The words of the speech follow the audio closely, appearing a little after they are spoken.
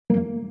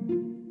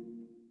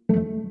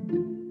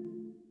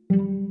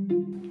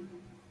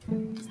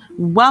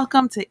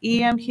Welcome to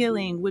EM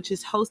Healing, which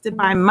is hosted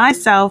by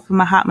myself,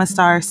 Mahatma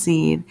Star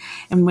Seed.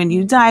 And when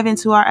you dive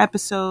into our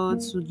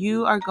episodes,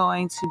 you are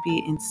going to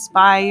be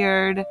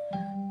inspired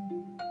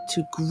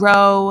to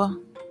grow,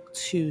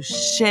 to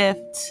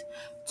shift,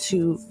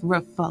 to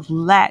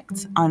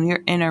reflect on your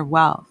inner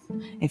wealth.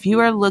 If you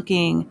are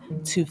looking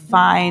to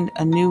find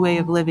a new way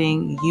of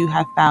living, you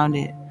have found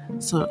it.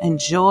 So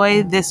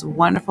enjoy this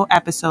wonderful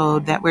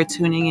episode that we're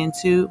tuning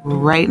into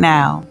right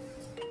now.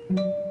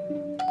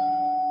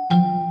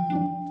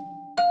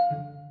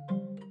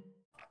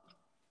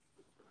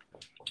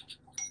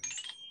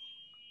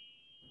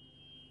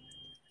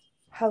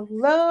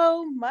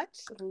 Hello, much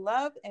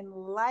love and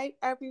light,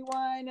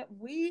 everyone.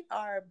 We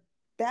are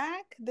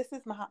back. This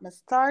is Mahatma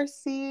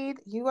Starseed.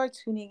 You are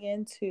tuning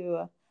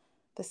into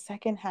the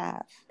second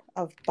half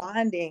of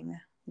Bonding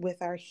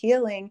with Our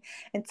Healing.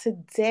 And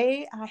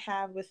today I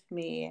have with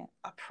me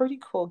a pretty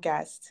cool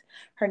guest.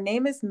 Her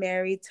name is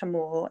Mary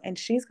Tamul, and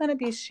she's going to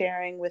be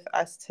sharing with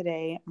us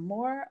today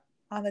more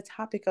on the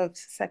topic of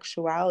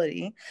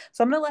sexuality.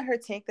 So I'm going to let her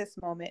take this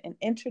moment and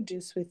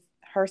introduce with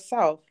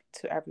herself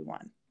to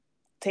everyone.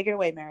 Take it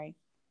away, Mary.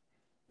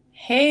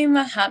 Hey,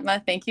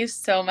 Mahatma. Thank you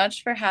so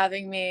much for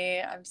having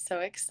me. I'm so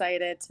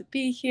excited to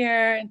be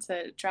here and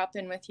to drop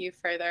in with you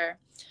further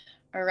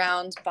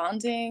around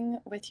bonding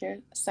with your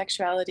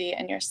sexuality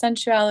and your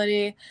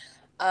sensuality.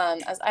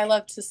 As I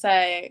love to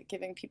say,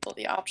 giving people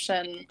the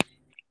option.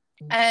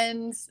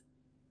 And,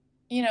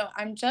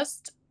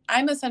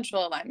 I'm a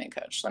sensual alignment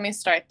coach. Let me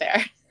start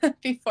there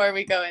before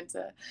we go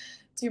into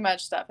too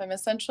much stuff. I'm a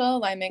sensual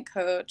alignment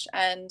coach,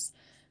 and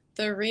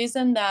the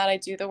reason that I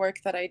do the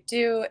work that I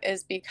do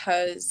is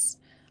because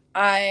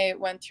I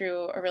went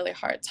through a really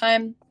hard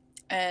time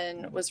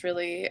and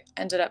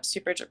ended up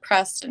super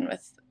depressed and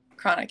with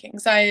chronic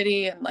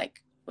anxiety and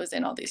was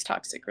in all these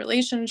toxic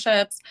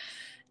relationships.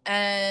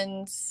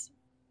 And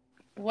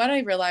what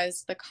I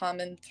realized the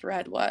common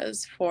thread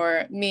was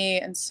for me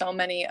and so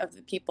many of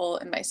the people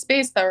in my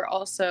space that were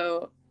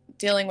also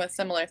dealing with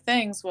similar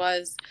things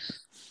was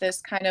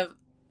this kind of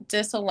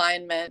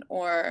disalignment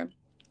or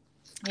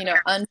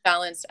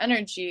unbalanced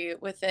energy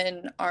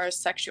within our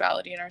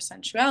sexuality and our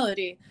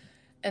sensuality.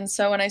 And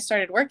so when I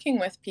started working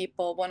with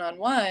people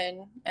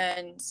one-on-one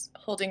and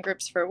holding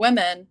groups for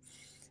women,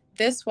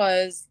 this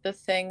was the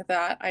thing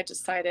that I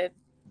decided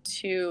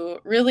to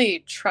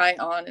really try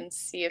on and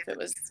see if it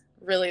was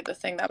really the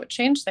thing that would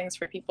change things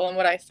for people. And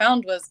what I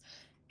found was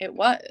it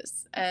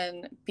was.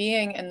 And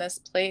being in this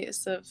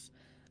place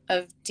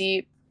of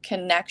deep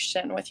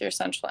connection with your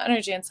sensual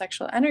energy and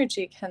sexual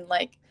energy can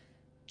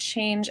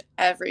change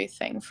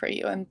everything for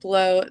you and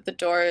blow the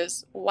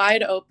doors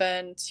wide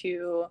open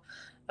to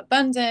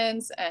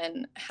abundance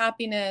and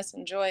happiness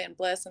and joy and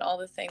bliss and all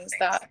the things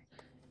that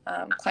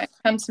clients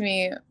come to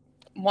me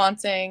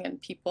wanting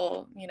and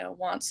people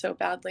want so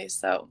badly.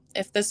 So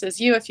if this is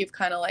you, if you've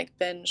kind of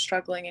been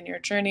struggling in your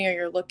journey or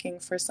you're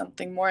looking for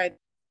something more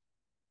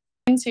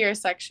into your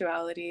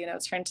sexuality,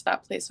 turn to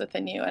that place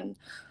within you and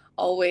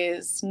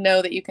always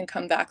know that you can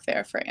come back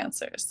there for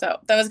answers. So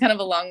that was kind of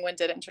a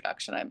long-winded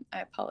introduction. I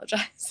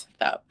apologize if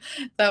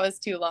that was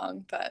too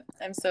long, but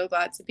I'm so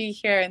glad to be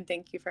here and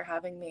thank you for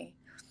having me.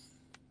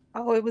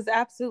 Oh, it was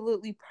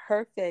absolutely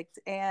perfect.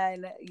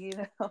 And,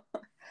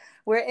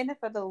 we're in it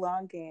for the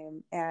long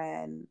game,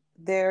 and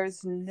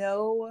there's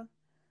no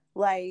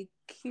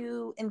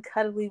cute and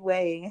cuddly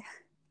way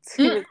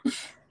to,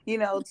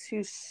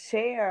 to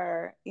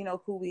share,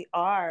 who we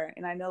are.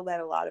 And I know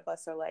that a lot of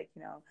us are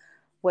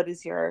what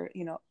is your,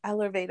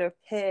 elevator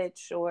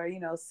pitch or,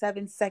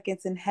 7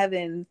 seconds in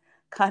heaven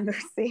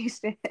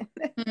conversation.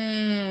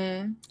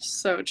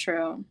 So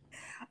true.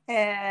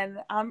 And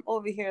I'm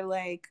over here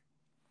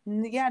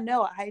yeah,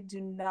 no, I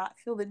do not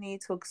feel the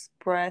need to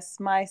express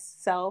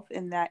myself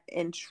in that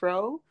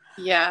intro.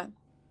 Yeah.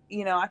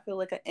 I feel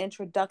like an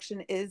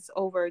introduction is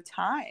over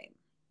time.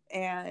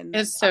 And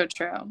it's so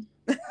true.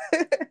 And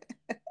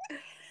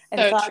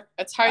so true.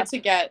 It's hard to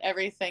get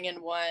everything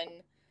in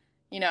one.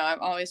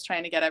 I'm always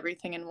trying to get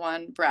everything in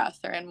one breath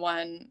or in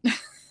one.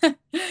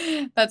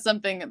 That's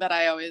something that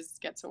I always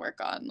get to work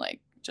on,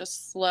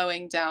 just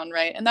slowing down,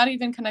 right? And that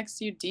even connects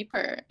you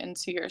deeper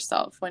into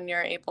yourself when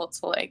you're able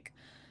to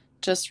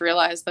just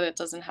realize that it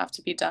doesn't have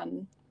to be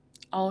done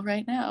all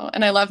right now.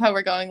 And I love how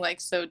we're going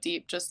so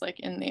deep, just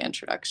in the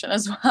introduction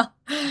as well.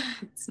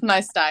 It's my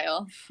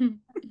style.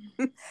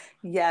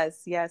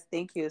 Yes,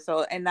 thank you.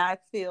 So, and I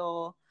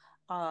feel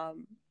a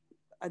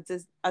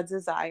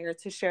desire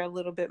to share a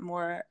little bit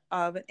more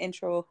of an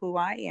intro of who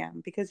I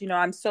am, because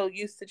I'm so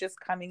used to just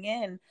coming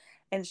in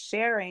and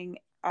sharing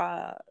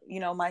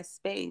my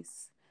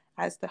space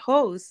as the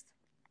host.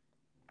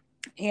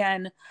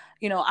 And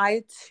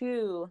I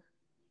too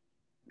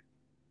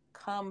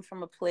come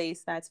from a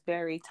place that's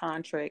very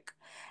tantric,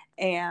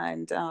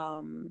 and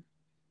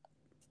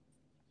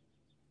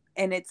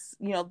it's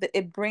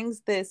it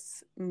brings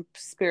this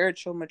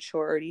spiritual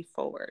maturity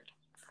forward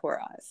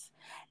for us.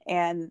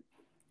 And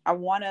I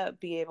want to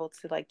be able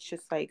to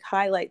just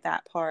highlight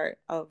that part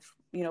of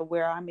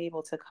where I'm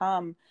able to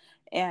come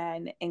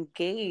and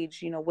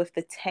engage, with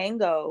the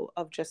tango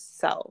of just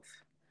self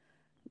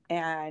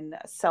and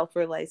self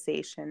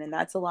realization. And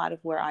that's a lot of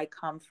where I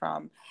come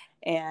from.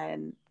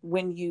 And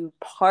when you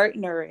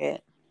partner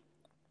it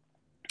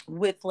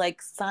with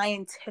like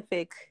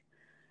scientific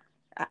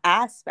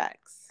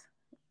aspects,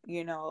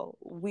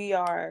 we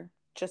are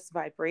just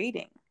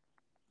vibrating,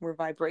 we're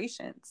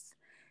vibrations.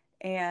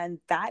 And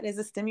that is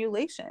a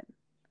stimulation.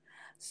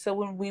 So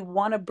when we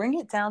want to bring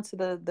it down to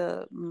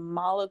the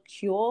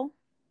molecule,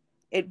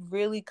 it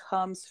really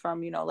comes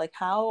from, like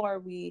how are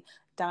we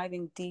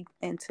diving deep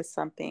into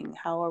something?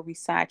 How are we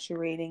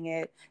saturating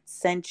it,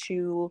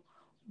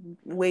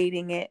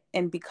 weighting it,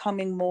 and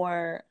becoming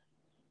more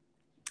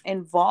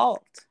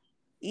involved,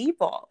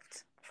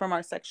 evolved from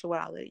our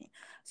sexuality?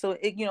 So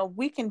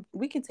we can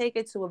take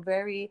it to a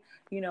very,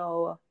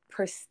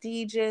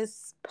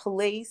 prestigious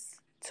place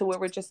to where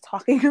we're just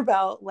talking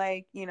about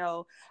like,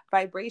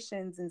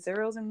 vibrations and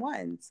zeros and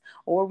ones,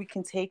 or we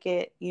can take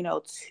it,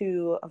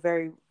 to a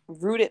very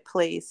rooted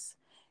place,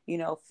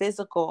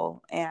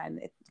 physical, and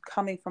it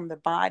coming from the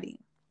body.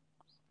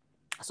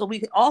 So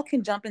we all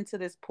can jump into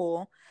this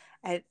pool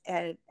at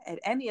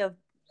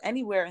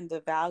anywhere in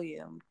the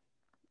value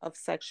of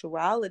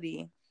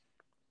sexuality.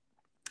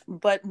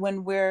 But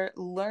when we're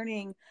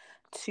learning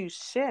to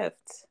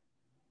shift,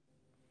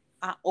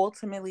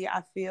 ultimately,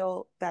 I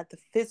feel that the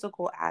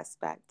physical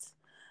aspect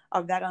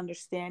of that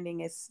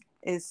understanding is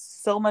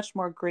so much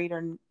more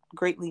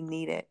greatly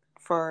needed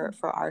for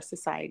our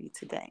society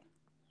today.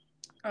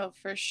 Oh,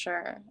 for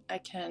sure. I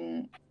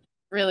can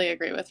really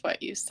agree with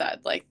what you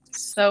said. Like,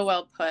 so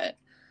well put.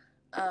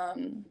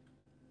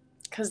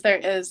 Because there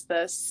is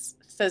this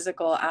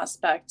physical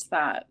aspect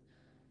that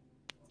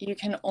you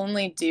can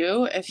only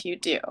do if you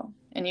do,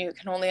 and you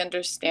can only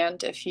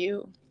understand if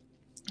you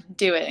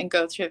do it and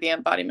go through the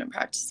embodiment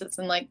practices.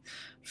 And like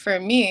for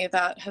me,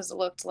 that has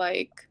looked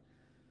like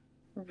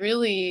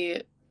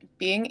really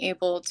being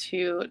able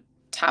to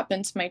tap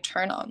into my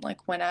turn on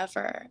like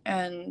whenever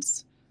and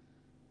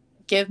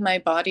give my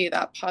body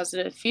that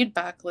positive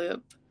feedback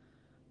loop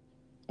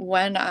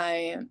when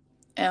I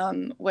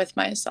am with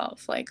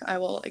myself. Like I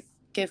will like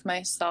give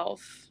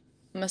myself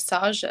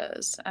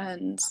massages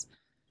and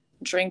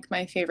drink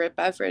my favorite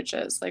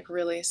beverages like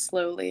really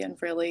slowly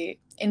and really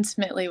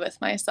intimately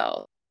with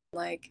myself.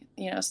 Like,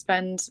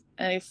 spend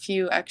a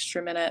few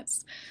extra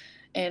minutes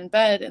in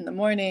bed in the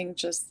morning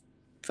just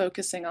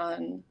focusing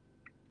on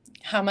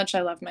how much I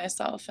love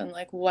myself and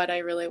like what I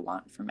really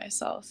want for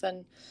myself.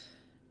 And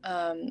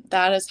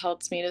that has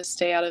helped me to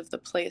stay out of the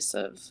place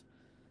of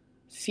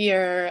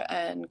fear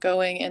and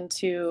going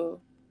into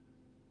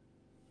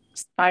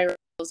spirals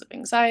of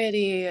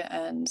anxiety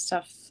and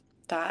stuff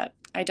that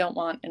I don't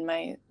want in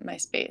my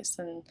space.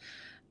 And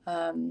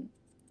um,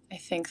 I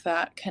think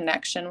that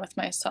connection with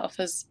myself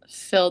has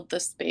filled the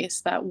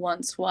space that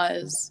once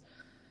was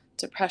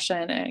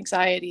depression and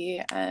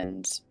anxiety.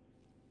 And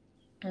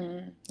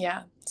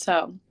yeah,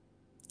 so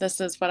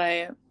this is what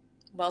I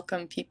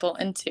welcome people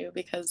into,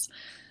 because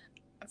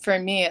for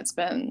me, it's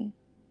been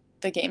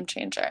the game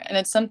changer. And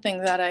it's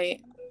something that I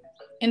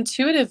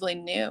intuitively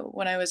knew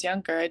when I was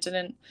younger. I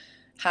didn't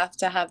have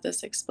to have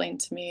this explained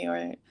to me,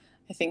 or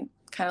I think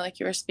kind of like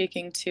you were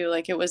speaking to,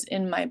 like it was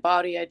in my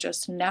body. I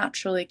just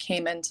naturally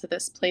came into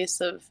this place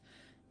of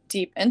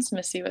deep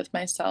intimacy with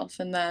myself.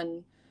 And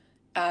then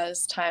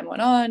as time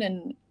went on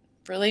and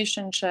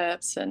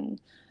relationships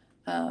and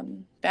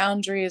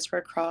boundaries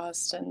were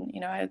crossed, and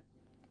I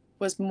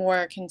was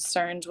more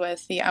concerned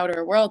with the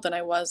outer world than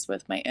I was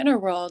with my inner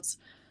worlds,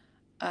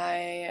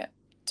 I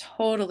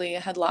totally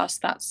had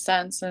lost that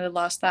sense and had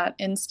lost that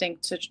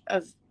instinct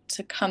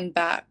to come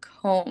back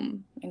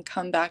home and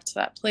come back to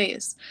that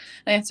place.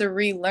 And I had to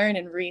relearn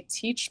and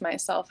reteach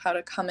myself how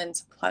to come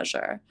into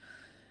pleasure.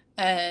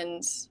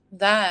 And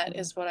that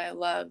is what I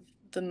love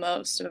the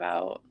most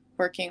about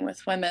working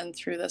with women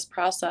through this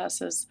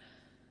process, is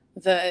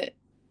the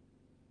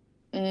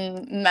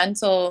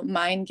mental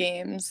mind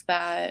games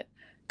that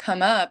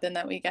come up and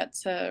that we get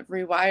to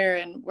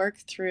rewire and work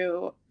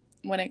through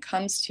when it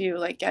comes to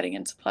like getting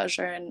into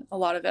pleasure. And a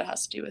lot of it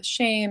has to do with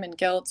shame and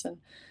guilt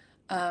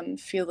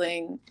and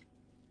feeling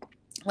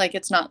like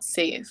it's not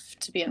safe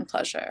to be in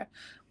pleasure,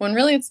 when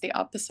really it's the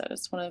opposite.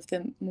 It's one of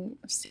the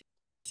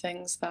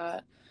things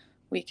that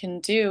we can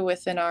do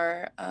within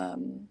our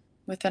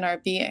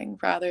being,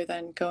 rather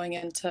than going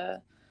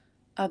into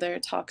other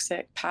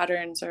toxic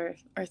patterns or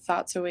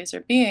thoughts or ways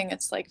of being.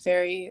 It's like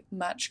very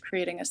much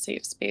creating a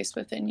safe space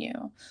within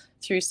you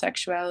through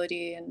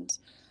sexuality and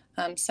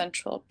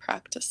sensual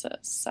practices.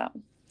 So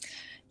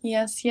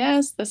yes,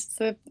 this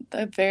is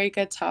a very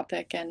good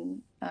topic,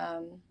 and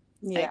I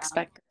Yeah.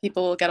 expect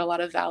people will get a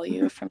lot of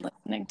value from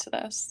listening to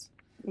this.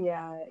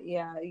 Yeah.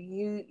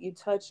 You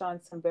touch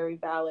on some very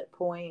valid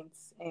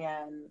points,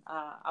 and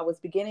I was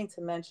beginning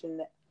to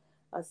mention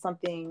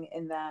something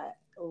in that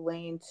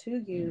lane to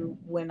you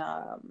when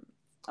I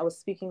was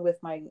speaking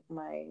with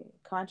my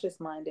conscious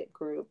minded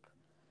group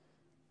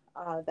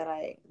that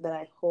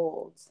I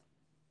hold,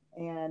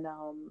 and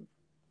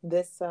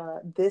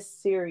this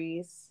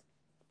series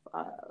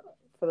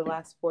for the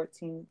last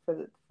 14 for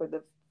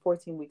the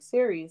 14-week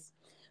series,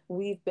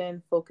 we've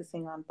been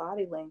focusing on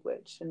body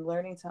language and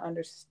learning to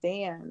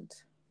understand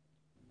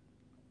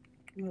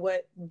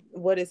what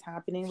is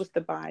happening with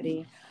the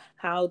body,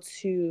 how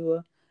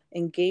to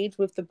engage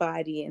with the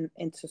body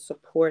and to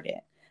support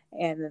it.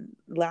 And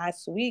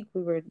last week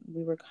we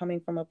were coming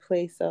from a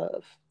place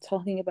of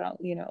talking about,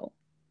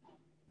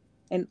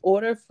 in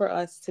order for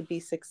us to be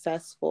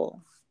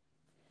successful,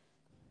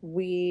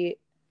 we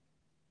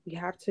we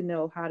have to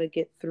know how to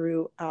get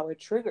through our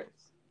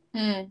triggers.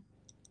 Mm.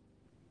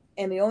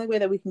 And the only way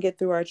that we can get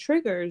through our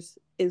triggers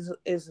is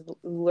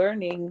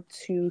learning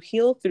to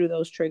heal through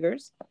those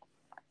triggers,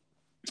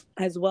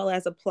 as well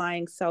as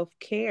applying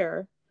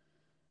self-care,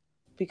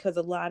 because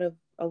a lot of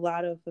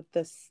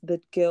this,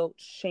 the guilt,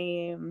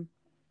 shame,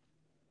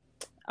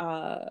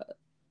 uh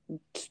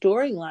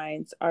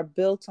storylines are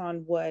built on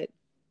what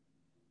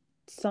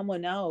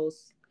someone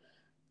else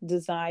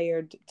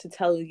desired to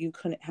tell you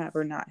couldn't have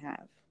or not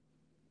have.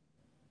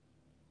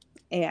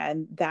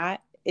 And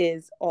that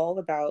is all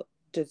about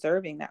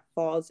deserving. That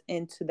falls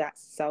into that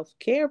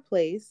self-care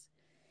place.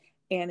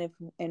 And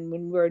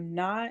when we're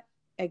not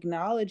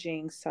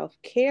acknowledging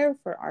self-care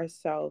for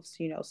ourselves,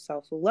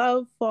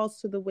 self-love falls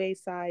to the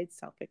wayside,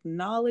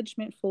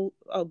 self-acknowledgement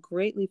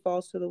greatly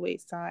falls to the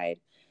wayside.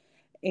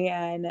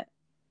 And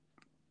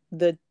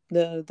the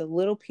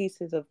little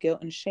pieces of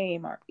guilt and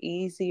shame are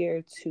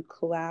easier to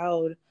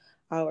cloud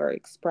our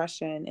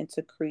expression and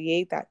to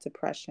create that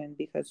depression,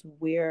 because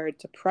we're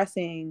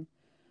depressing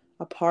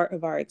a part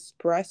of our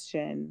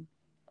expression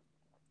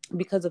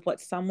because of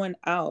what someone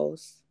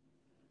else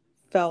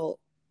felt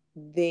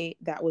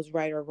that was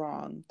right or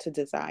wrong to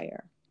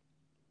desire.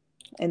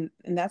 And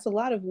that's a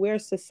lot of where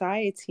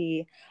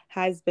society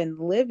has been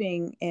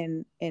living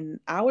in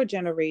our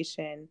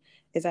generation,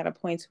 is at a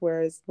point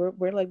where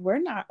we're like, we're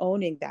not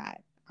owning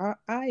that.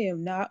 I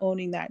am not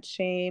owning that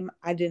shame.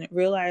 I didn't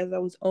realize I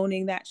was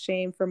owning that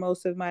shame for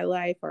most of my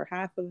life, or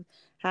half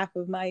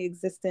of my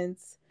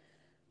existence.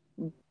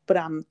 But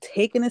I'm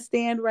taking a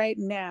stand right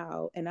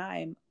now, and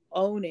I'm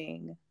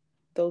owning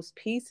those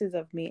pieces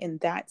of me, and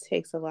that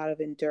takes a lot of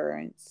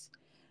endurance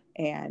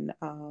and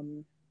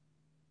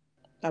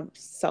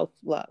self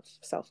love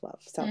is so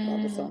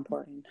Mm.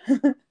 important.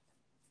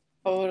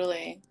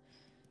 Totally.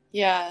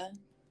 Yeah,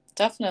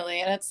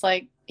 definitely. And it's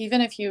like,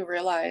 even if you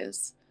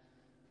realize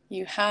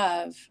you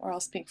have, or I'll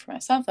speak for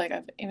myself, like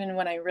even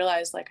when I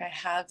realized like I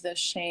have this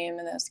shame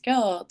and this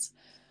guilt,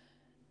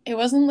 it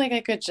wasn't like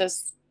I could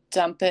just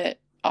dump it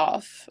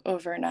off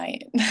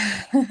overnight.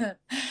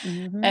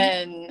 Mm-hmm.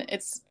 And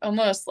it's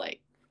almost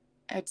like,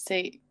 I'd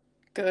say,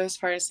 go as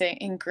far as saying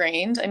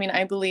ingrained. I mean,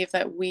 I believe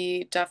that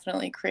we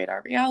definitely create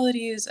our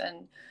realities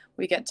and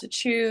we get to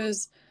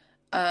choose.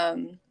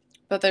 Um,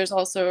 but there's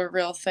also a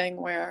real thing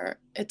where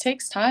it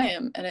takes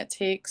time and it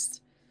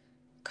takes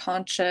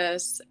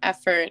conscious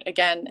effort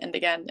again and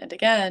again and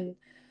again.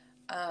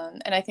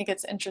 And I think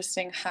it's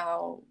interesting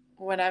how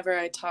whenever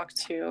I talk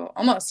to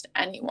almost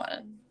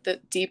anyone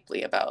that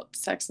deeply about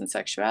sex and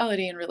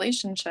sexuality and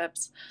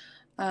relationships,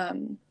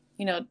 um,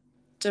 you know,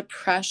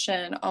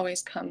 depression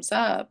always comes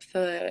up.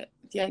 The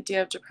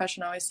idea of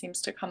depression always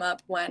seems to come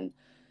up when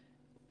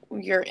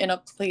you're in a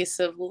place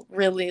of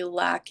really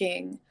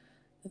lacking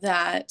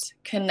that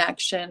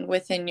connection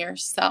within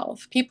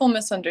yourself. People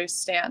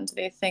misunderstand.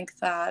 They think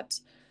that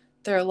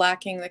they're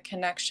lacking the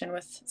connection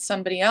with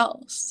somebody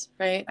else,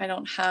 right? I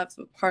don't have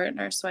a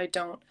partner, so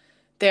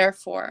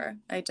therefore,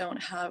 I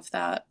don't have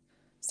that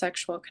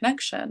sexual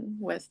connection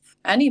with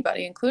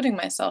anybody, including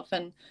myself.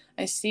 And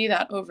I see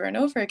that over and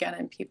over again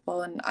in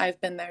people, and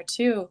I've been there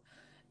too.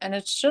 And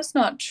it's just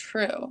not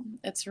true.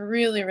 It's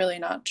really, really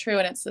not true.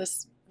 And it's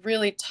this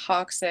really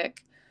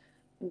toxic,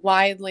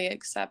 widely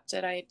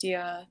accepted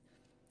idea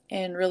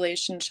in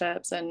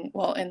relationships and,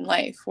 well, in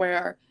life,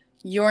 where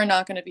you're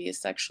not going to be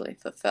sexually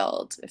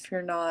fulfilled if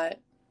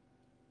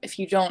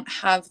you don't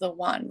have the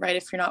one, right?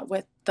 If you're not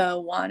with the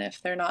one,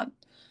 if they're not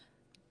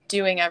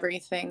doing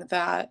everything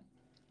that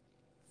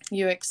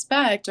you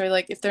expect, or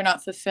like if they're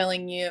not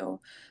fulfilling you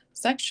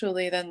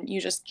sexually, then you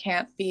just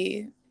can't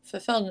be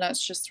fulfilled. And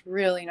that's just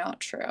really not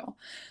true.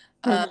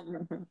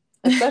 Um,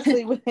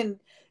 Especially when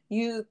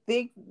you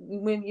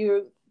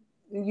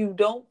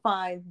don't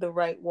find the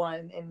right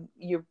one, and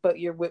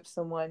you're with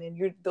someone,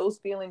 and those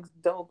feelings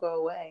don't go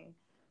away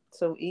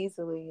so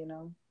easily.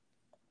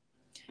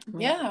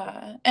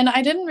 yeah. And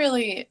I didn't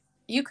really,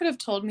 you could have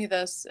told me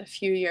this a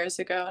few years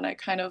ago, and I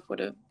kind of would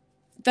have,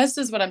 this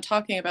is what I'm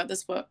talking about. This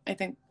is what I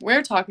think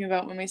we're talking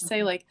about when we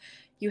say, like,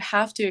 you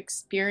have to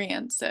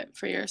experience it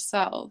for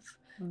yourself.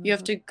 You have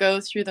Mm-hmm. to go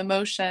through the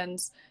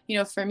motions.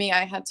 For me,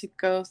 I had to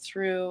go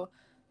through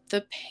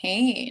the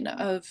pain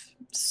of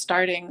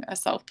starting a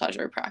self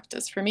pleasure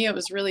practice. For me, it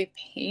was really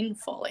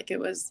painful. Like, it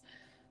was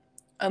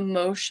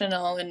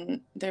emotional,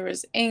 and there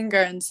was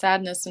anger and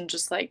sadness and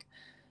just like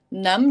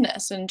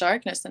numbness and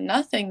darkness and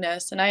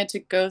nothingness. And I had to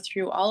go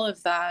through all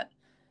of that,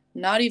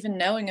 not even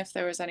knowing if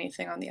there was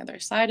anything on the other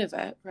side of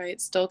it, right?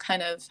 Still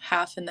kind of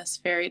half in this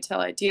fairy tale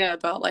idea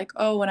about like,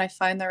 oh, when I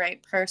find the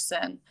right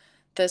person,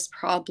 this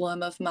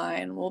problem of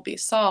mine will be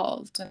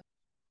solved and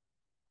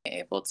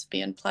able to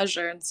be in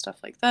pleasure and stuff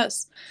like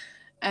this.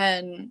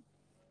 And,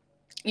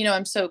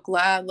 I'm so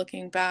glad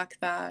looking back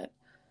that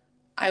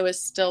I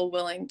was still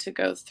willing to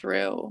go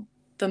through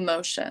the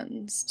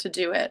motions to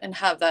do it and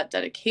have that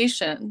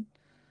dedication.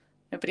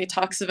 Nobody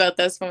talks about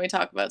this when we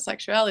talk about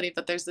sexuality,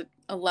 but there's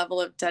a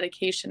level of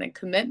dedication and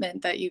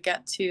commitment that you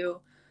get to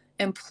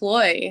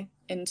employ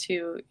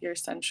into your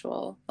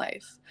sensual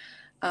life.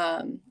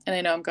 And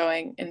I know I'm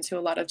going into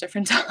a lot of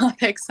different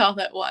topics all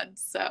at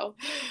once. So,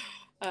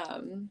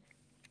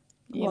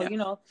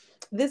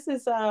 this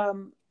is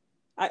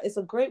it's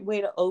a great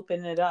way to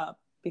open it up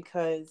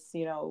because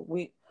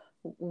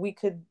we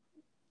could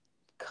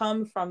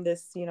come from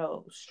this,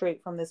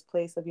 straight from this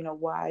place of,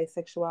 why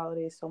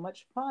sexuality is so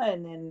much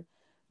fun and,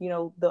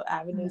 the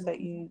avenues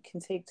that you can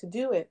take to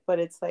do it. But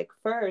it's like,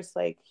 first,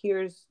 like,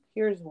 here's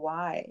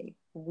why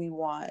we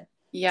want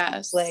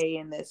to play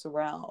in this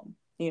realm.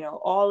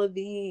 All of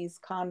these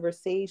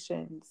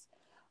conversations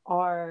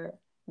are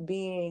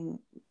being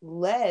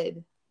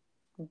led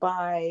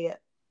by,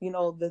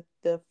 the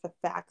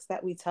facts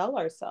that we tell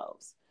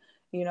ourselves,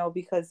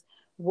 because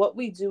what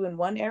we do in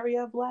one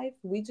area of life,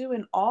 we do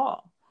in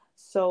all.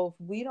 So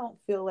if we don't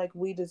feel like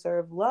we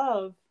deserve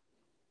love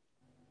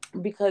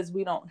because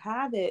we don't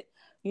have it,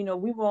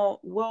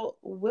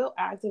 we'll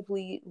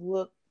actively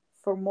look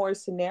for more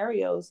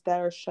scenarios that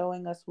are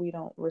showing us we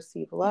don't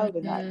receive love.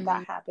 And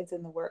that happens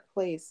in the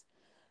workplace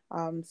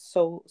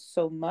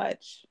so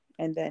much.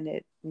 And then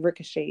it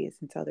ricochets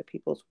into other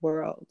people's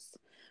worlds.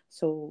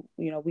 So,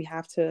 we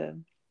have to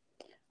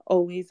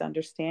always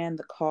understand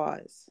the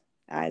cause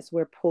as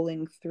we're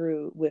pulling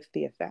through with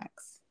the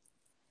effects.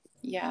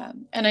 Yeah.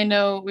 And I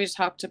know we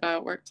talked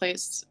about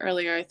workplace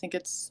earlier. I think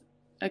it's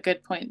a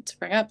good point to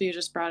bring up. You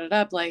just brought it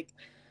up, like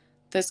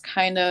this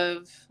kind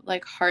of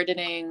like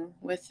hardening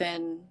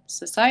within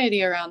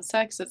society around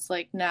sex. It's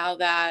like now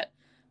that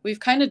we've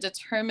kind of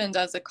determined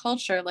as a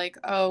culture, like,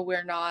 oh,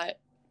 we're not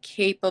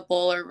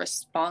capable or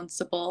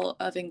responsible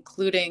of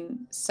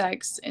including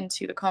sex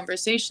into the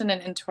conversation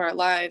and into our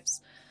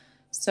lives.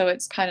 So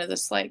it's kind of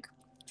this like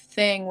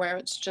thing where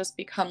it's just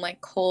become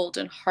like cold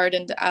and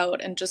hardened out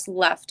and just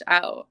left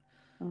out.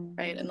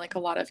 Right. In like a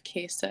lot of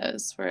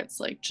cases where it's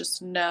like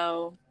just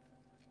no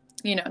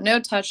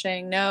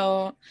touching,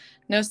 no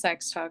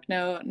sex talk,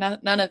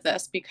 none of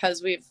this,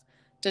 because we've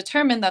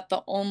determined that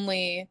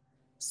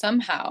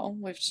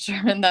we've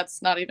determined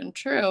that's not even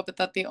true, but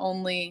that the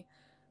only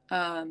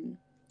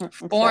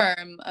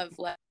form of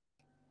like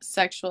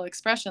sexual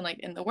expression, like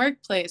in the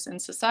workplace, in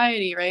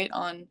society, right,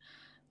 on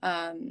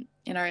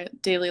in our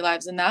daily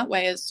lives in that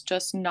way, is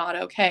just not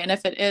okay. And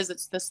if it is,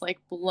 it's this like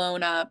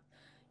blown up,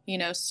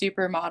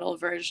 supermodel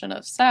version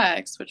of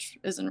sex, which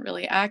isn't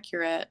really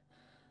accurate.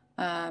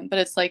 But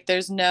it's like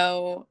there's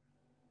no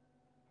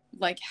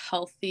like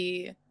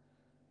healthy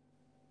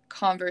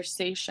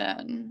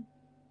conversation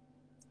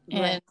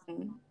Right.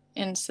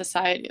 in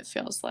society, it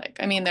feels like.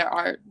 I mean,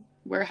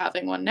 we're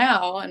having one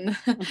now and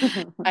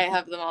I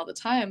have them all the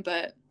time,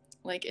 but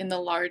like in the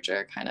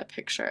larger kind of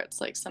picture,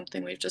 it's like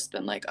something we've just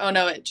been like, oh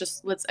no,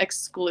 let's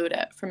exclude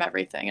it from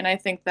everything. And I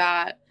think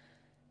that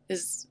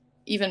is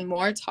even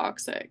more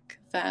toxic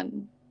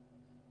than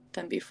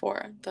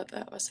before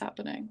that was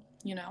happening.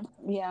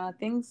 Yeah,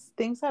 things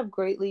have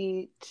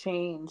greatly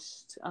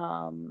changed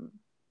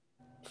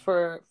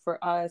for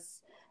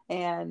us,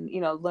 and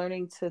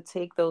learning to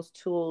take those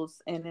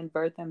tools and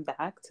invert them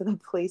back to the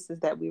places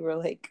that we were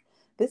like,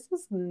 this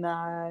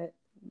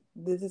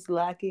is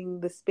lacking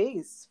the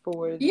space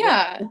for this.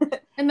 Yeah.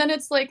 And then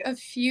it's like a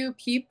few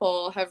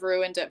people have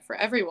ruined it for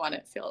everyone,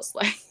 it feels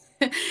like.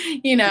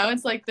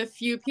 It's like the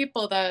few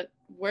people that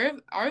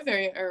are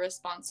very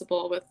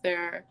irresponsible with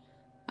their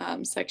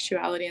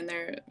sexuality and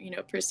their,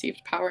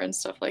 perceived power and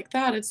stuff like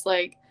that. It's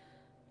like,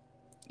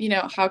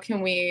 how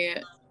can we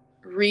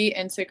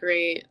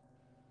reintegrate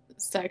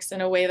sex in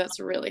a way that's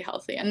really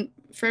healthy? And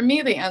for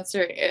me, the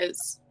answer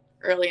is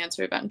early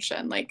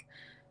intervention. Like,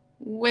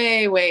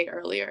 way, way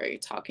earlier,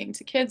 talking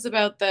to kids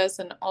about this,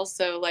 and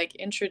also like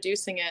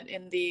introducing it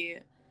in the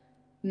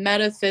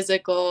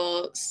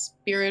metaphysical,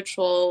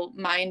 spiritual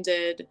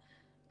minded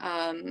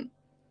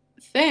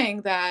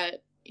thing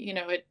that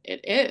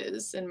it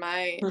is in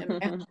my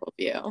humble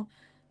view,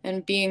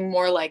 and being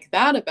more like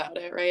that about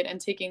it, right? And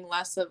taking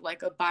less of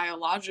like a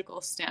biological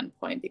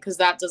standpoint, because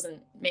that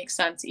doesn't make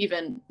sense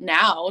even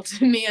now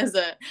to me as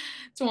a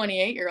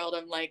 28-year-old.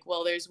 I'm like,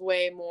 well, there's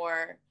way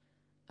more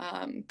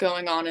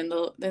going on in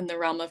the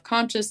realm of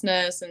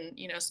consciousness and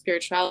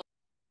spirituality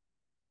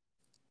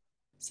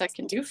that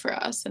can do for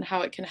us, and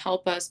how it can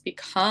help us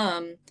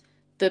become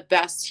the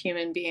best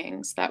human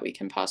beings that we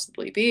can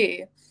possibly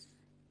be.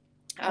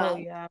 Oh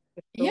yeah,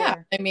 for Yeah,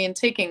 sure. I mean,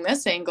 taking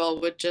this angle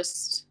would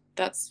just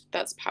that's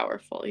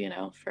powerful,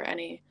 for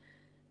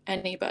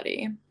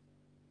anybody.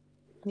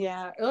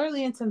 Yeah,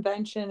 early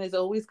intervention is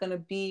always going to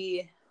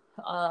be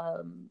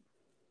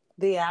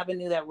the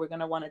avenue that we're going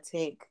to want to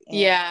take. And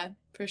Yeah,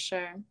 for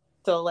sure.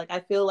 so, like, I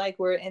feel like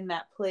we're in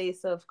that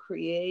place of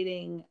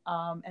creating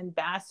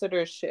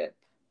ambassadorship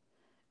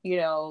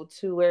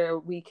to where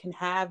we can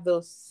have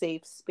those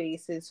safe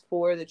spaces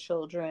for the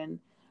children.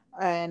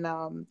 And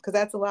because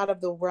that's a lot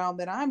of the realm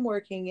that I'm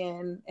working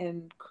in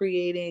and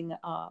creating.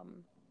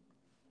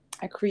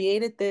 I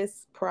created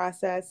this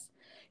process.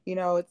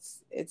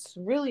 It's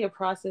really a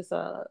process.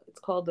 It's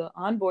called the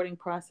onboarding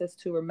process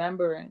to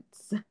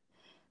remembrance.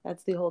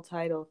 That's the whole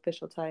title,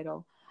 official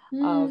title.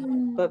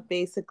 But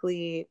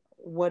basically,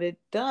 what it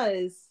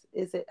does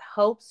is it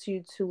helps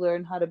you to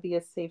learn how to be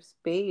a safe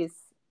space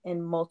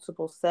in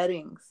multiple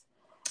settings,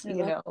 I you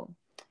love. know,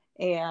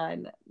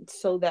 and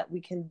so that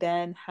we can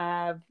then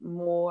have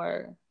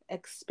more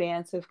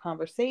expansive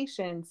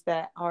conversations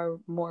that are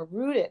more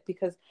rooted.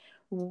 Because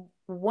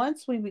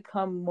once we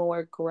become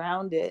more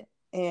grounded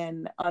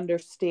in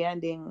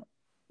understanding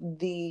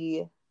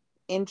the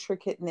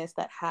intricateness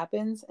that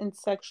happens in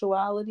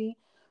sexuality,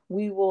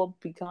 we'll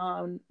be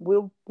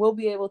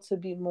able to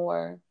be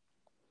more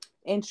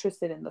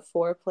interested in the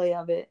foreplay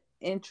of it,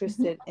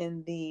 interested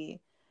in the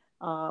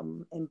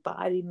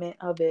embodiment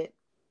of it,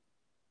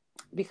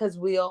 because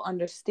we'll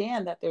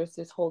understand that there's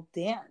this whole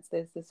dance,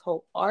 there's this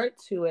whole art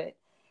to it,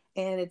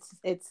 and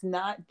it's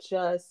not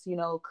just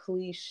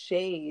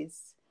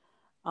cliches,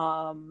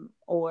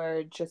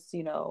 or just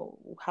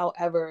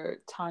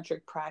however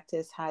tantric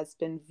practice has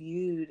been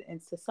viewed in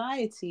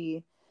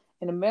society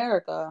in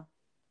America,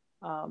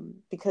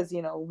 because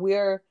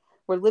we're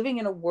living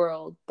in a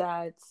world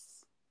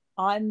that's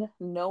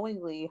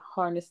unknowingly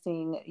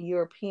harnessing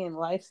European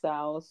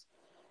lifestyles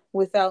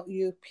without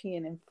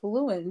European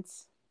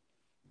influence,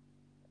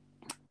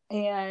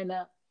 and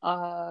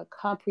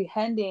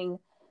comprehending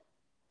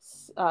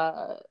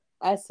uh,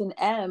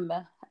 S&M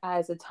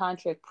as a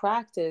tantric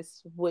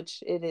practice,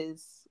 which it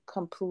is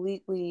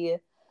completely.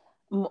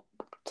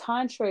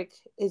 Tantric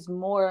is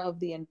more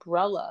of the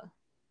umbrella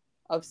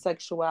of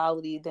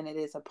sexuality than it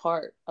is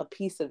a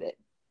piece of it,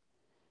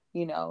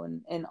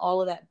 and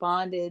all of that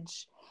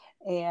bondage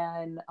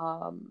and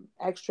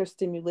extra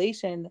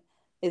stimulation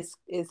is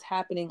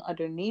happening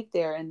underneath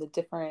there in the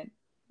different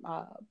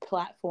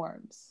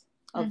platforms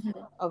of Mm-hmm.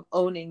 of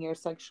owning your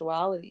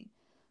sexuality.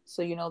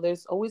 So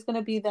there's always going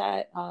to be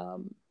that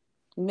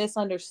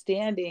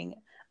misunderstanding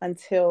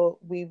until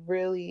we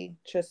really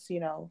just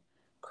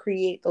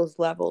create those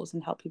levels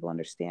and help people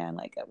understand,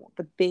 like,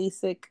 the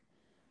basic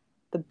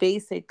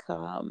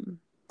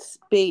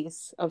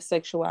space of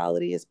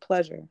sexuality is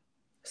pleasure, Yeah.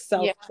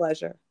 self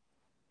pleasure.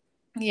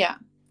 Yeah.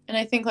 And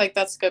I think like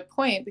that's a good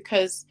point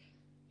because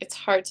it's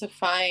hard to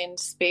find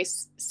safe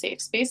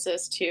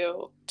spaces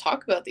to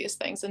talk about these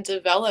things and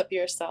develop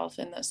yourself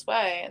in this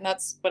way. And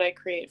that's what I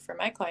create for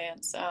my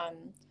clients,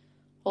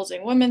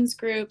 holding women's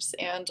groups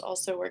and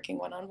also working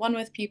one-on-one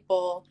with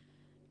people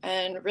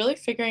and really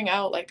figuring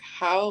out like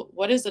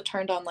what is a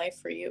turned on life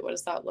for you? What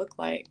does that look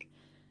like?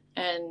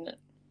 And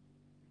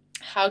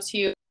how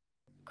to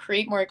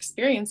create more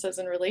experiences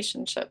and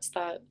relationships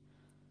that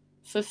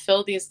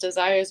fulfill these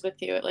desires with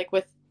you, like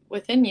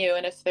within you.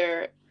 And if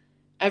they're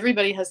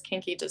everybody has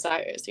kinky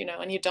desires,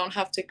 and you don't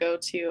have to go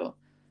to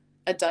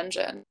a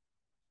dungeon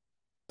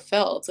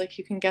fulfilled. Like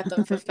you can get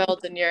them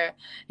fulfilled in your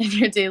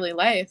daily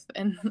life.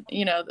 And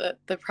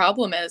the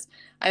problem is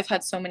I've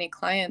had so many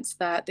clients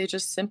that they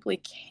just simply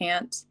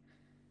can't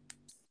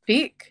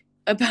speak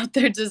about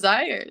their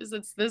desires.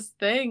 It's this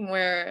thing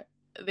where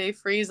they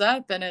freeze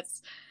up and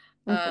it's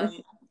um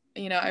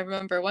I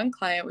remember one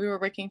client, we were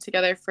working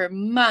together for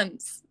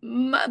months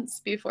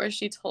before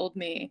she told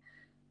me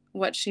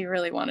what she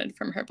really wanted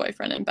from her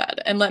boyfriend in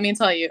bed. And let me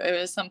tell you, it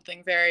was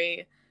something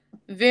very,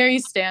 very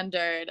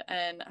standard.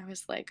 And I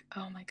was like,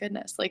 oh my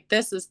goodness, like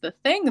this is the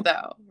thing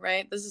though,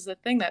 right? This is the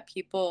thing that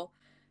people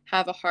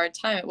have a hard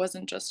time. It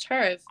wasn't just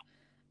her.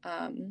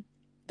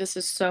 This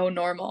is so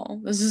normal.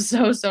 This is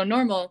so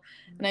normal.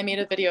 And I made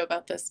a video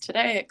about this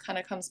today. It kind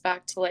of comes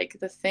back to like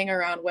the thing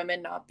around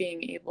women not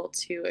being able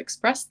to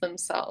express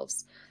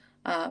themselves.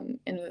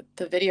 In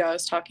the video, I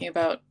was talking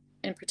about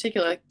in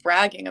particular, like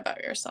bragging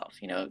about yourself,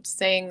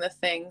 saying the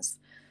things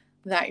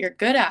that you're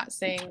good at,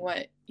 saying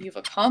what you've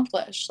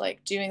accomplished,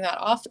 like doing that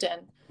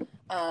often,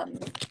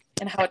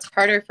 and how it's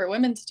harder for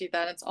women to do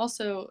that. It's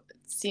also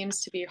it seems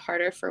to be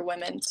harder for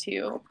women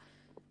to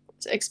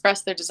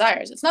express their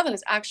desires. It's not that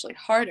it's actually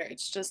harder,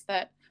 it's just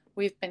that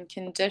we've been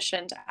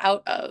conditioned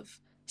out of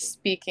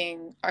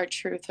speaking our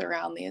truth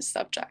around these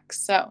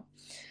subjects. So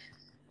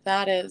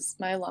that is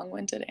my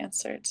long-winded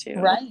answer to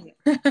Right,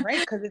 right,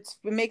 because it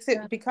makes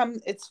it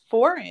become, it's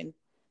foreign.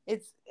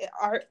 It's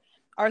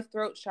our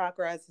throat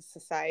chakra as a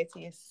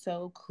society is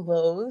so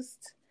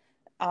closed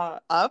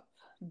up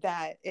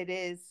that it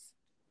is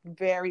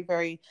very,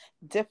 very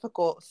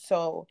difficult.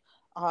 So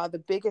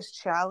the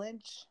biggest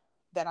challenge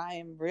that I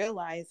am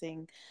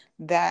realizing,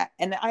 that,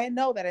 and I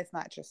know that it's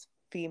not just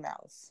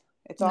females,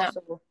 it's no,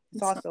 also it's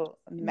it's not. also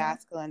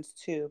masculines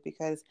too,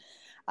 because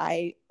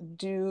I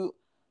do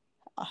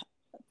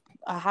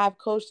I have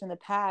coached in the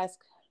past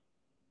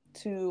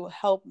to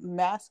help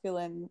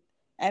masculine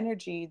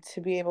energy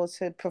to be able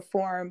to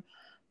perform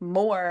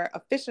more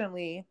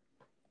efficiently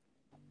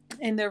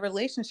in their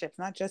relationships,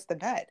 not just the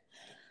bed.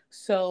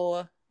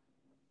 So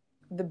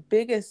the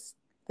biggest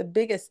the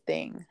biggest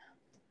thing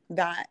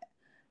that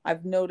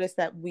I've noticed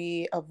that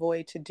we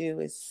avoid to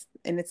do is,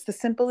 and it's the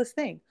simplest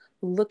thing,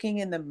 looking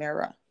in the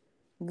mirror.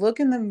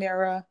 Look in the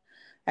mirror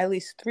at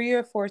least 3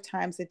 or 4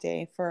 times a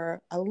day for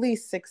at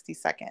least 60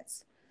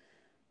 seconds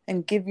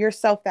and give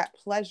yourself that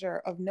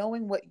pleasure of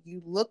knowing what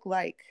you look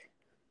like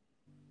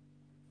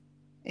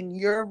in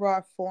your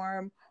raw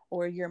form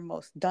or your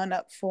most done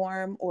up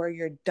form or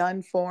your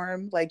done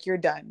form. Like you're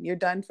done. You're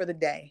done for the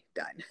day.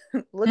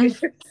 Done. Look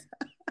at your,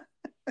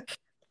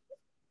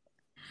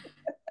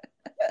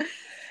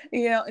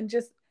 and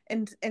just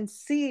and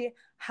see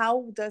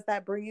how does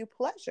that bring you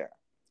pleasure,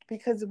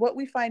 because what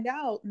we find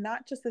out,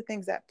 not just the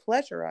things that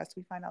pleasure us,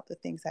 we find out the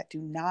things that do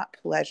not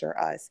pleasure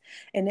us,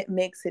 and it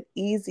makes it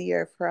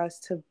easier for us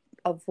to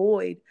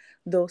avoid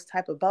those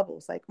type of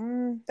bubbles, like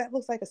that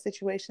looks like a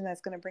situation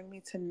that's going to bring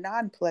me to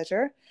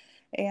non-pleasure,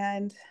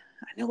 and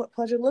I know what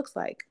pleasure looks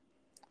like.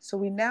 So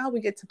we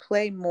get to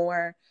play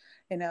more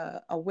in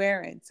a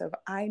awareness of,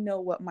 I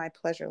know what my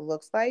pleasure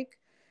looks like.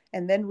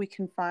 And then we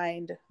can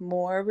find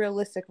more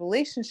realistic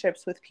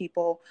relationships with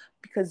people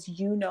because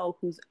you know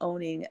who's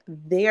owning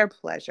their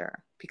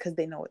pleasure because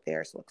they know what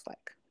theirs looks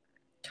like.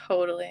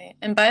 Totally.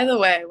 And by the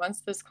way,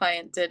 once this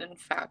client did in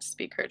fact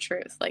speak her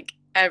truth, like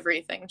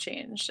everything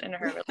changed in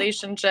her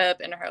relationship,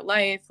 in her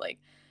life. Like,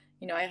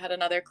 I had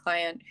another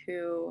client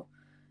who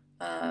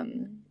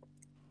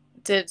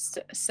did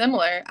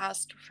similar,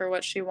 asked for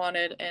what she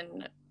wanted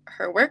in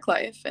her work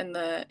life, in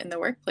the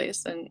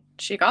workplace, and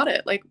she got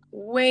it like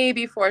way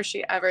before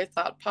she ever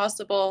thought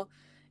possible.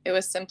 It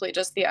was simply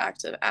just the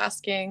act of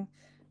asking,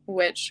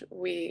 which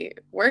we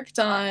worked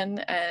on,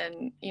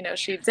 and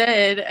she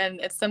did,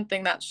 and it's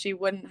something that she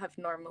wouldn't have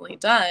normally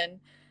done.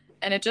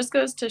 And it just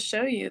goes to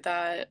show you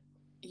that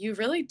you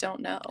really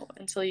don't know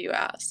until you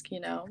ask.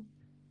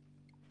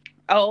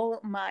 Oh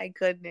my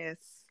goodness,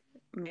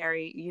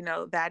 Mary,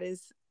 that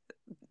is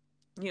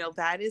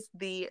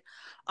the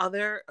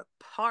other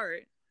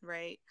part,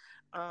 right?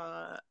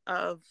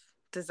 Of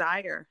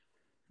desire,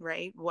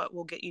 right? What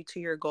will get you to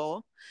your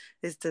goal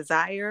is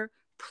desire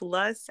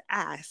plus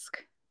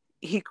ask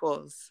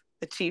equals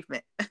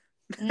achievement.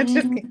 Just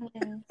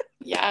kidding.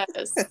 Yes.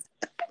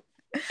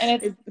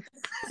 And it's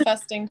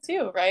manifesting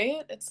too,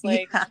 right? It's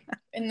like Yeah.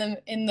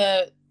 in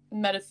the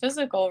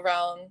metaphysical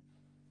realm,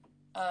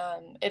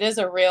 it is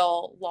a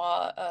real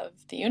law of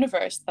the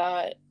universe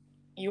that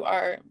you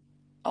are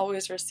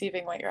always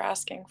receiving what you're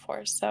asking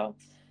for. So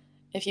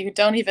if you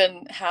don't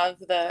even have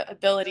the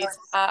ability to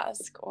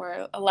ask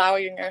or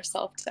allowing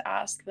yourself to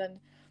ask, then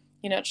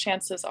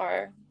chances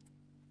are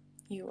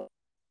you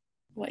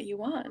what you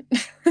want,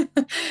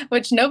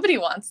 which nobody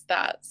wants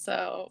that.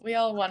 So we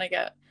all want to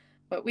get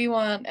what we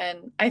want.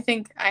 And I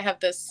think I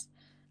have this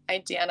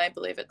idea, and I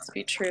believe it to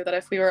be true, that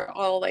if we were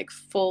all like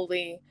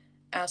fully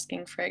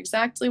asking for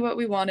exactly what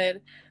we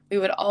wanted, we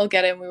would all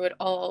get it,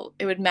 and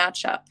it would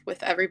match up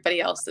with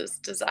everybody else's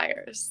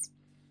desires.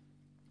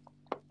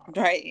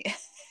 Right.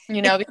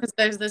 Because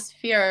there's this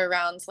fear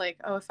around like,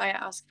 oh, if I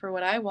ask for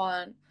what I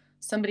want,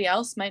 somebody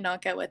else might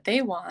not get what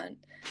they want.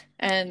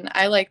 And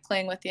I like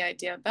playing with the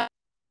idea of,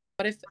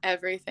 what if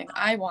everything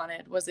I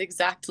wanted was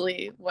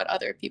exactly what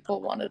other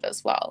people wanted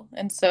as well?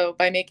 And so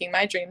by making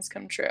my dreams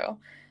come true,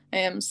 I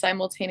am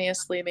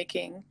simultaneously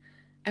making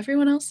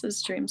everyone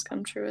else's dreams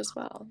come true as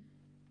well.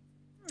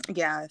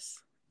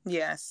 Yes.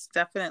 Yes,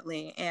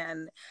 definitely.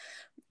 And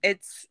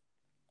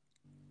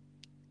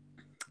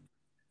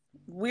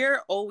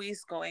we're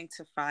always going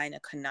to find a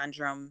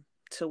conundrum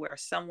to where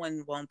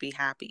someone won't be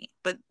happy.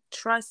 But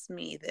trust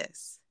me,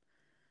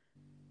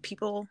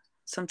 people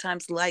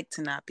sometimes like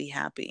to not be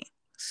happy.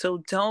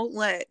 So don't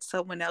let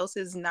someone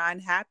else's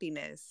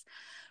non-happiness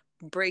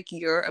break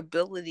your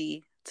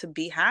ability to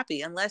be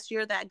happy unless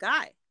you're that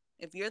guy.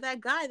 If you're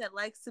that guy that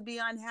likes to be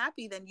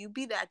unhappy, then you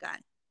be that guy.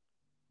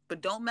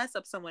 But don't mess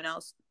up someone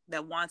else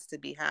that wants to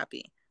be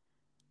happy.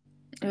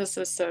 This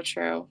is so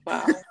true.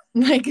 Wow.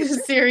 Like,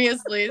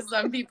 seriously,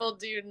 some people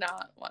do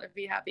not want to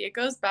be happy. It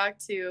goes back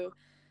to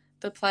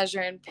the pleasure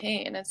and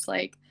pain. It's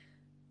like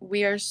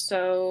we are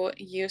so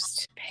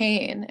used to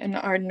pain, and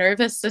our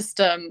nervous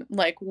system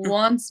like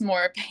wants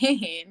more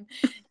pain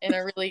in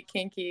a really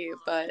kinky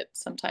but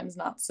sometimes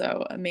not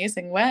so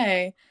amazing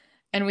way,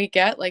 and we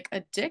get like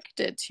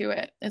addicted to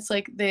it. It's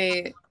like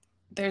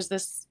there's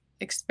this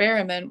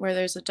experiment where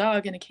there's a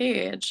dog in a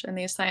cage, and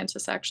these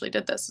scientists actually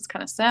did this. It's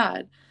kind of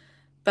sad,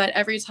 but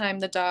every time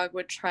the dog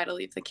would try to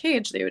leave the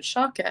cage, they would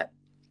shock it.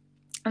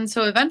 And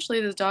so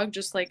eventually the dog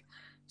just like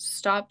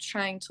stopped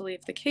trying to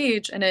leave the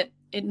cage, and it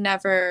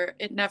never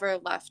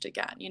left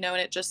again, and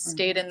it just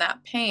stayed in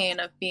that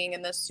pain of being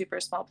in this super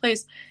small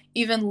place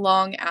even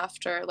long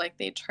after like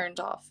they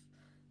turned off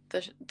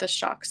the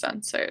shock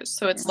sensors.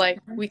 So it's like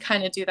we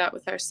kind of do that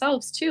with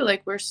ourselves too.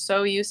 Like we're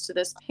so used to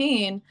this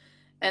pain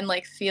and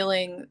like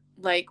feeling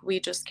like we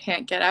just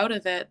can't get out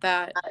of it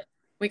that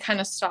we kind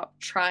of stop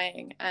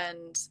trying,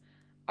 and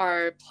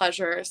our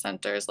pleasure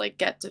centers like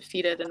get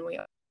defeated, and we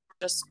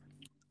just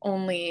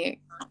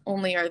only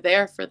are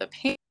there for the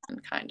pain,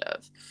 kind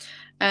of.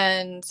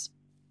 And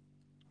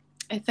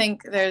I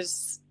think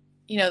there's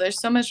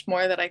there's so much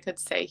more that I could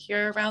say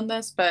here around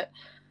this, but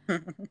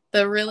the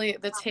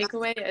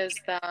takeaway is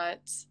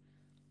that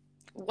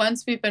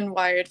once we've been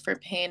wired for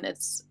pain,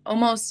 it's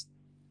almost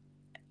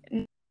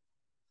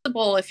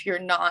impossible if you're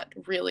not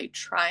really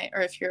trying,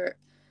 or if you're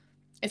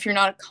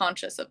not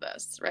conscious of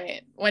this,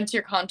 right? Once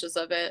you're conscious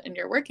of it and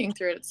you're working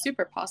through it, it's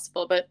super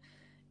possible, but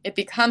it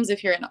becomes,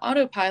 if you're in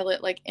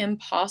autopilot, like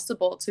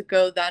impossible to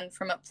go then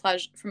from a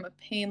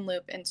pain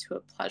loop into a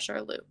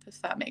pleasure loop,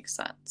 if that makes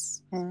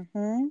sense.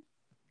 Mm-hmm.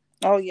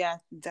 Oh yeah,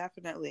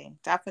 definitely,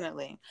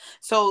 definitely.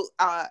 So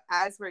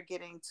as we're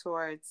getting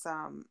towards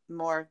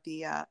more of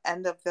the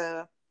end of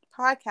the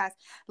podcast,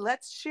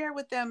 let's share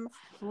with them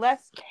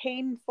less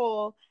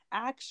painful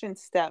action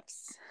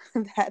steps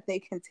that they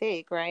can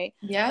take, right?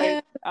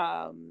 Yeah.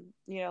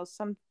 Like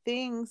some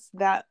things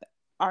that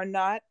are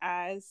not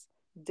as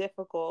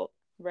difficult,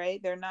 right?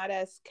 They're not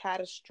as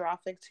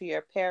catastrophic to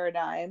your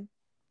paradigm,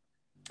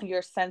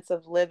 your sense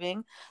of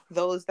living,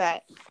 those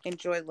that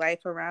enjoy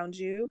life around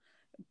you.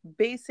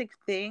 Basic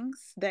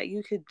things that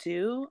you could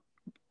do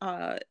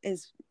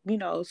is,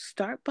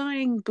 start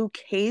buying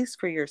bouquets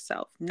for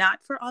yourself, not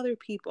for other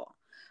people.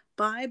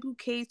 Buy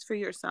bouquets for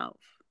yourself.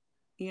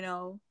 You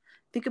know,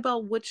 think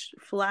about which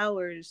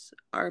flowers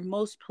are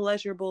most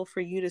pleasurable for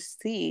you to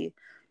see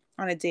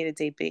on a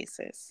day-to-day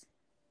basis.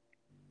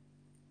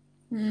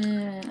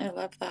 I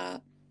love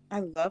that.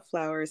 I love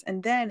flowers.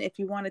 And then if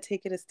you want to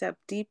take it a step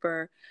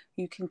deeper,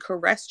 you can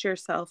caress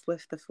yourself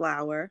with the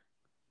flower.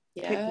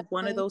 Pick Yeah.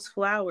 one of those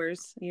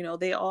flowers.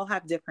 They all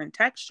have different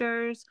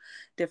textures,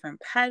 different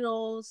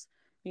petals,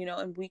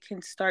 and we can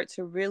start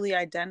to really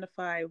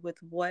identify with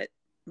what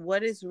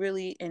is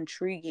really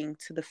intriguing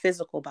to the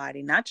physical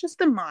body, not just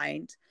the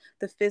mind,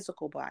 the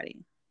physical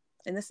body.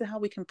 And this is how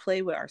we can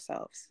play with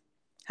ourselves.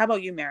 How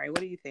about you, Mary? What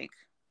do you think?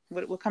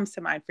 What comes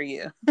to mind for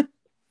you?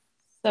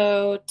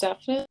 So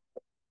definitely,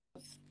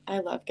 I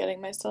love getting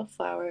myself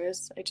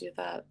flowers. I do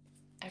that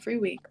every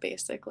week,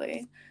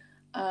 basically.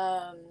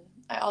 Um,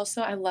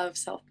 I love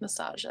self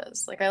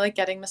massages. Like, I like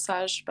getting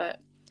massaged, but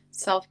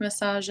self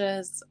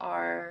massages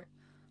are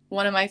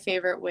one of my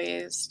favorite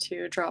ways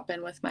to drop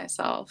in with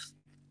myself.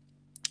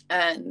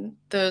 And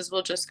those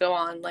will just go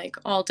on like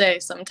all day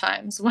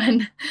sometimes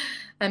when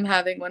I'm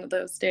having one of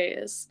those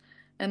days.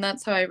 And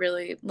that's how I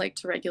really like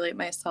to regulate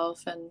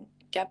myself and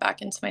get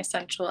back into my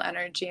sensual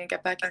energy and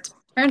get back into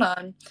my turn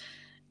on.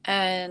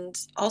 And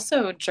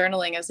also,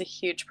 journaling is a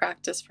huge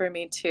practice for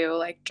me too,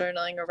 like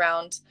journaling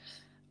around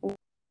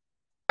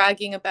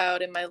bragging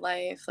about in my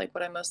life, like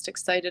what I'm most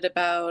excited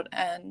about,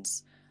 and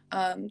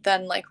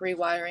then like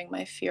rewiring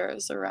my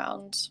fears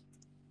around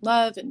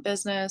love and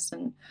business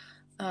and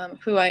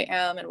who I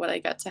am and what I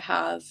get to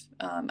have.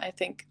 I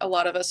think a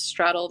lot of us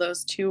straddle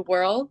those two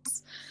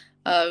worlds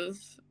of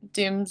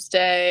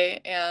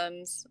doomsday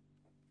and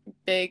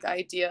big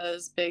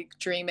ideas, big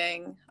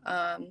dreaming.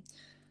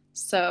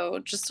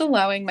 So just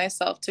allowing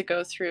myself to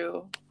go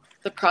through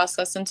the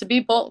process and to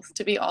be both,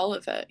 to be all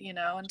of it,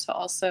 and to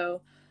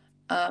also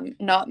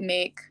not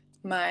make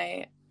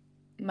my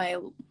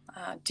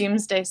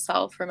doomsday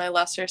self or my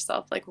lesser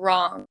self like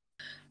wrong,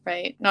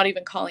 right? Not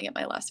even calling it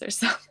my lesser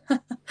self,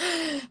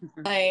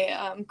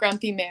 my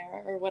grumpy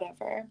mare or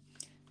whatever.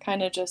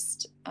 Kind of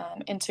just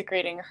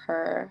integrating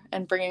her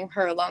and bringing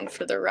her along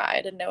for the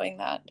ride, and knowing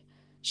that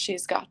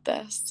she's got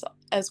this,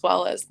 as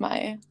well as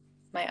my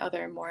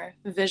other more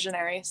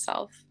visionary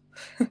self.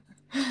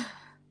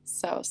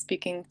 So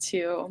speaking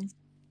to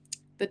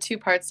the two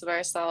parts of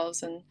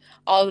ourselves and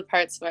all the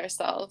parts of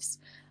ourselves.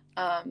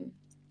 Um,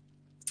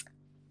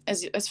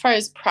 as far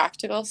as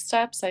practical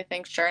steps, I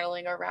think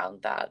journaling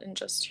around that and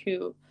just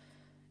who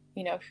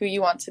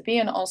you want to be,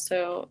 and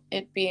also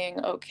it being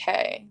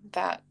okay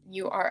that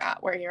you are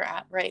at where you're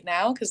at right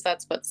now, because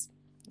that's what's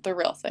the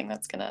real thing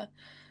that's gonna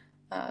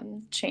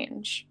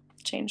change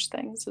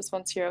things, is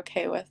once you're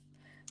okay with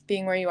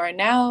being where you are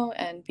now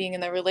and being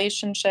in the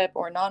relationship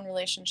or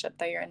non-relationship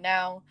that you're in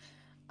now,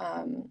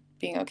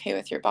 being okay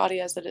with your body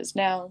as it is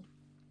now.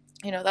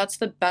 That's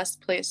the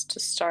best place to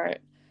start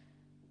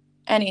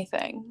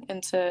anything,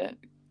 and to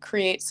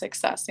create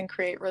success and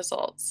create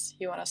results.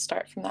 You want to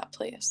start from that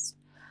place.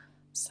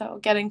 So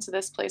getting to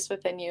this place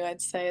within you,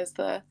 I'd say, is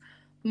the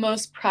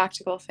most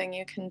practical thing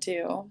you can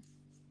do.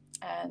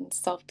 And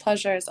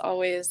self-pleasure is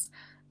always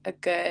a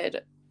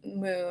good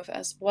move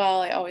as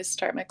well. I always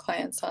start my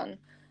clients on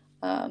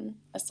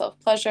a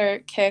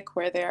self-pleasure kick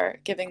where they're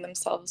giving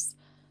themselves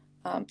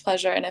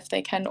pleasure, and if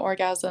they can,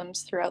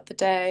 orgasms throughout the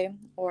day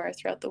or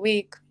throughout the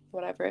week,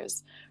 whatever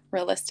is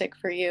realistic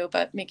for you,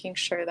 but making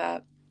sure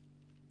that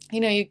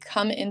you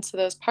come into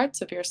those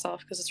parts of yourself,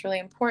 because it's really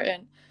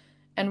important.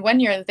 And when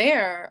you're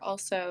there,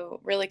 also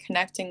really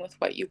connecting with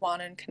what you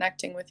want and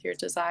connecting with your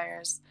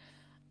desires.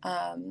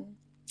 um,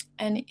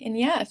 and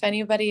yeah, if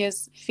anybody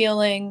is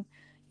feeling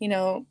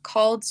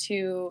called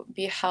to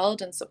be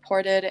held and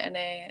supported in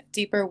a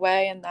deeper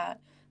way, and that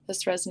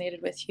this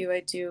resonated with you,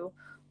 I do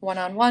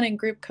one-on-one and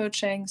group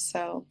coaching,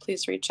 so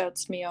please reach out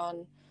to me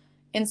on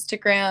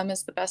Instagram,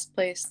 is the best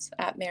place,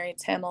 at Mary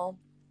Tamil.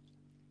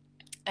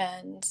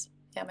 And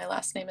yeah, my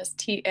last name is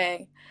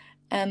Tamil.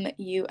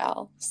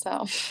 Mul.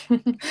 So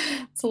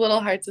it's a little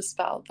hard to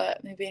spell,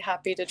 but I'd be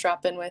happy to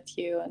drop in with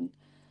you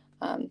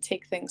and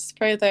take things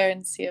further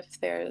and see if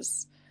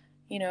there's,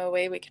 a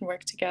way we can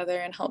work together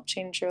and help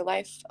change your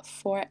life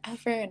forever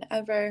and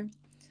ever.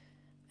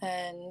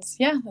 And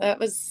yeah,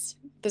 this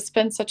has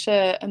been such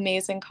an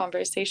amazing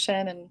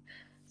conversation, and I'm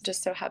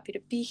just so happy to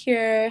be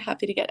here,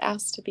 happy to get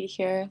asked to be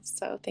here.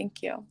 So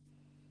thank you.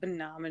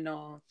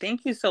 Phenomenal.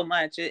 Thank you so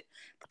much.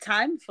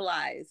 Time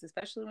flies,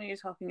 especially when you're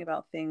talking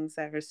about things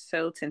that are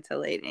so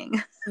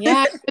titillating.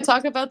 Yeah, we could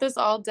talk about this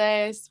all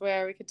day. I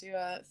swear we could do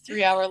a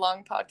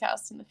 3-hour-long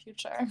podcast in the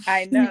future.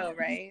 I know,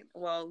 right?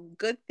 Well,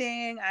 good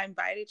thing I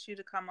invited you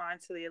to come on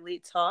to the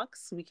Elite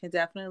Talks. We can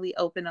definitely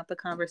open up the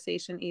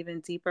conversation even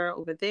deeper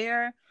over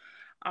there.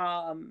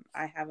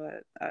 I have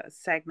a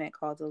segment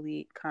called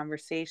Elite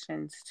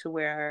Conversations, to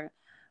where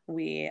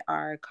we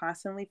are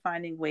constantly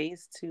finding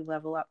ways to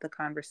level up the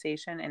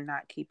conversation and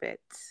not keep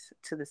it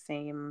to the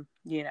same,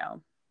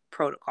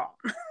 protocol.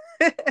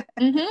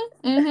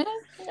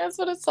 That's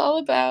what it's all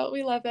about.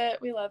 We love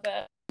it. We love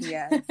it.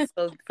 Yes.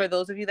 So for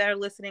those of you that are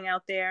listening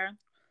out there,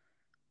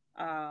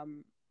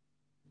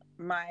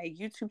 my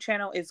YouTube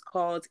channel is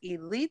called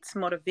Elite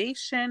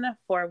Motivation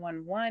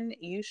 411.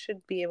 You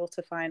should be able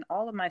to find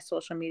all of my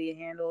social media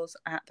handles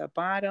at the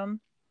bottom.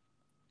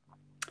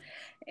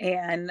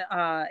 And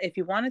if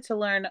you wanted to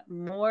learn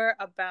more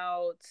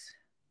about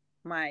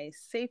my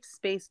safe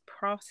space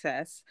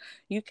process,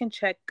 you can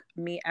check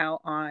me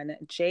out on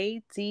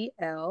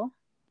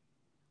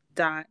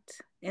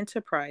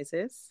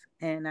jdl.enterprises,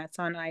 and that's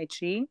on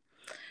IG.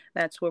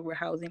 That's where we're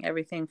housing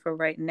everything for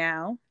right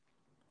now.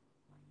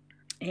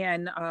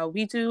 And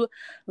we do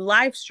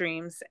live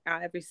streams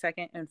every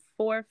second and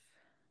fourth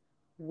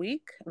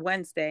week,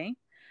 Wednesday,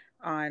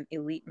 on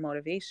Elite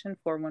Motivation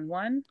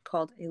 411,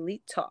 called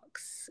Elite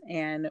Talks.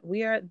 And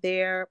we are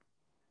there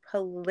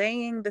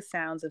playing the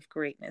sounds of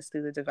greatness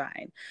through the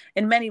divine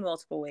in many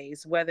multiple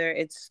ways, whether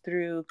it's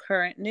through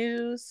current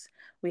news.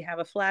 We have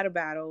a flatter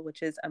battle,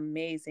 which is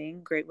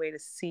amazing. Great way to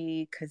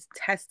see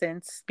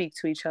contestants speak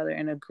to each other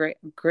in a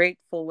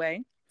grateful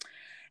way.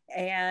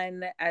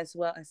 And as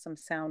well as some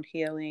sound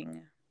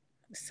healing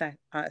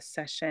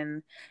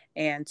session,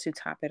 and to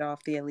top it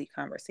off, the Elite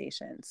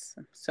Conversations.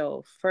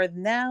 So for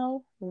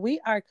now, we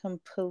are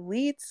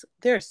complete.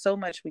 There's so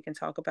much we can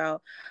talk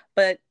about,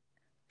 but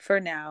for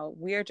now,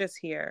 we are just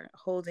here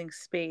holding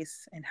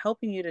space and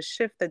helping you to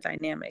shift the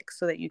dynamic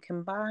so that you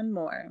can bond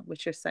more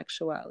with your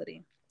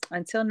sexuality.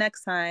 Until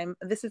next time,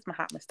 this is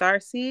Mahatma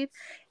Starseed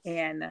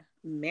and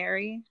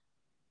Mary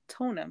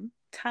Tanum.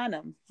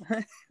 Tamil.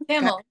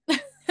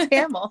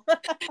 Tamil.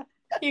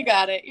 You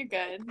got it. You're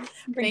good.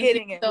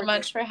 Thank you so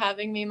much for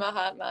having me,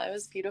 Mahatma. It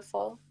was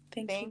beautiful.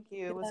 Thank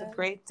you. It was a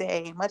great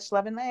day. Much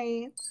love and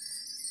light.